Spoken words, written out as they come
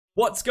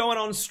What's going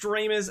on,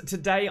 streamers?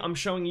 Today I'm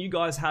showing you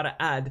guys how to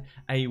add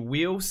a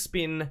wheel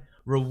spin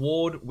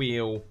reward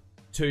wheel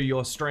to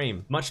your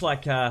stream. Much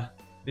like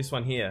this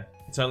one here.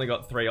 It's only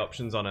got 3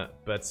 options on it,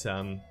 but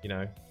you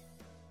know,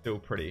 still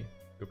pretty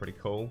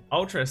cool.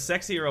 Ultra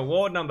sexy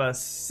reward number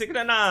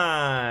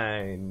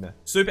 69.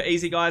 Super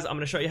easy, guys. I'm going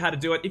to show you how to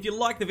do it. If you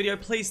like the video,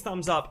 please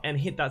thumbs up and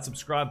hit that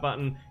subscribe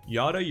button.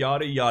 Yada,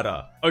 yada,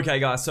 yada. Okay,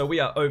 guys, so we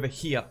are over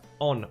here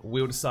on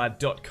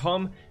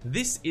wheeldecide.com.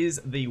 This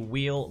is the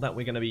wheel that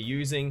we're going to be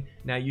using.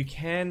 Now, you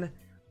can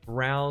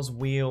browse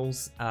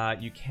wheels.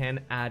 You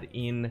can add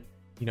in,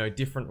 you know,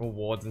 different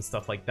rewards and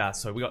stuff like that.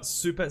 So we got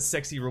super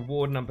sexy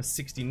reward number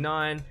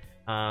 69.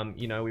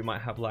 You know, we might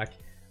have like,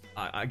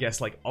 I guess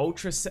like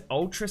ultra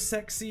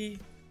sexy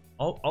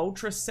reward.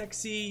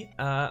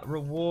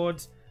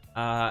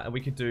 We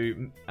could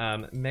do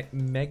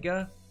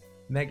mega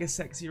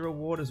sexy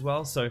reward as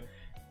well. So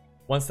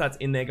once that's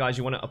in there, guys,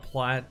 you want to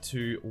apply it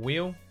to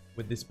wheel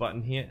with this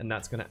button here, and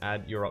that's going to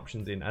add your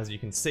options in. As you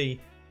can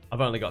see, I've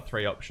only got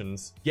 3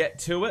 options. Get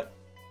to it,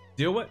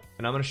 do it,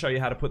 and I'm going to show you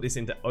how to put this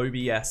into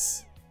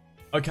OBS.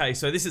 Okay,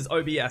 so this is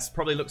OBS.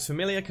 Probably looks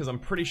familiar because I'm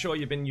pretty sure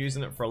you've been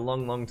using it for a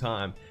long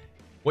time.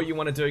 What you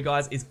want to do,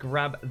 guys, is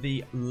grab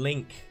the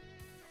link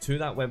to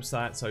that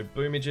website. So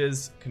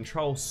Boomages,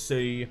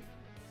 Control-C,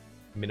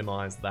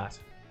 minimize that.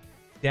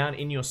 Down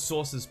in your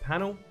sources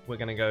panel, we're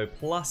going to go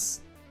plus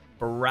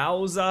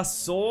browser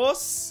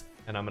source,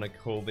 and I'm going to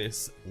call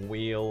this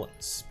wheel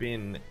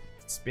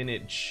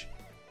spinach.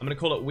 I'm going to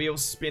call it wheel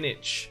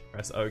spinach.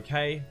 Press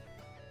OK.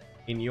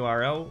 In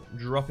URL,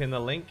 drop in the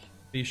link.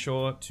 Be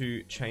sure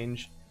to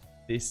change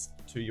this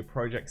to your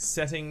project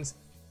settings.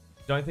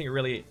 Don't think it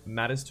really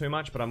matters too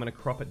much, but I'm going to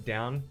crop it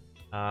down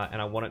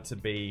and I want it to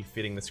be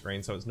fitting the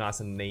screen so it's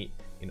nice and neat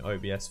in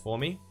OBS for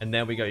me. And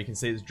there we go. You can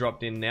see it's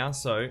dropped in now.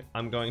 So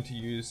I'm going to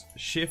use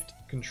Shift,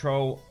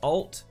 Control,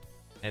 Alt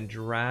and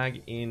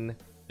drag in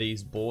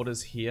these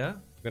borders here.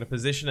 I'm going to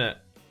position it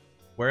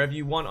wherever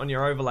you want on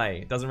your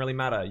overlay. It doesn't really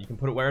matter. You can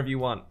put it wherever you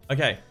want.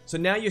 Okay, so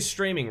now you're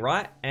streaming,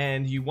 right?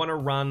 And you want to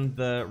run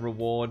the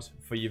reward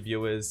for your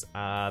viewers.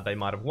 They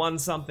might have won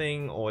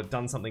something or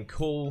done something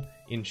cool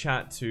in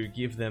chat to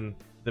give them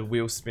the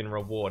wheel spin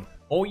reward.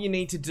 All you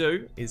need to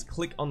do is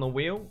click on the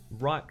wheel,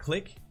 right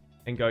click,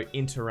 and go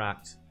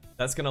interact.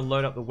 That's going to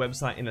load up the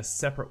website in a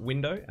separate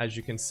window, as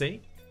you can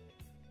see.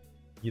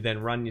 You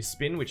then run your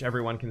spin, which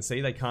everyone can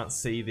see. They can't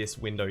see this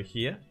window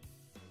here.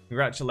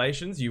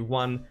 Congratulations, you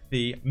won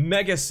the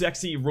mega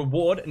sexy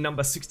reward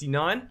number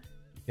 69.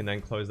 You can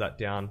then close that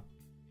down,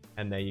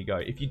 and there you go.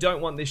 If you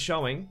don't want this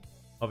showing,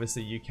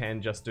 obviously you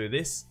can just do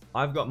this.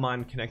 I've got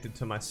mine connected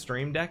to my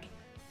Stream Deck,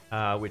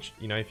 which,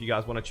 you know, if you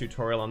guys want a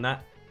tutorial on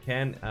that,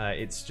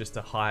 it's just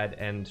a hide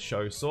and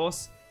show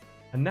source,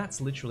 and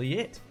that's literally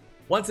it.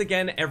 Once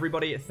again,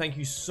 everybody, thank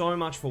you so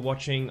much for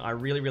watching. I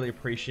really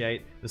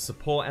appreciate the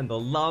support and the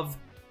love.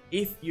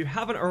 If you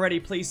haven't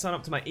already, please sign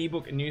up to my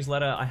ebook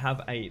newsletter. I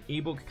have an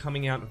ebook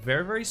coming out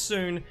very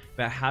soon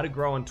about how to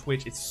grow on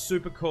Twitch. It's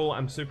super cool.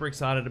 I'm super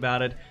excited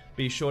about it.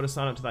 Be sure to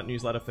sign up to that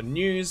newsletter for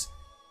news.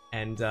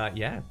 And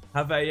yeah,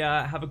 have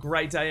a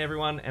great day,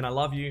 everyone. And I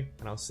love you.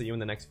 And I'll see you in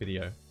the next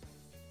video.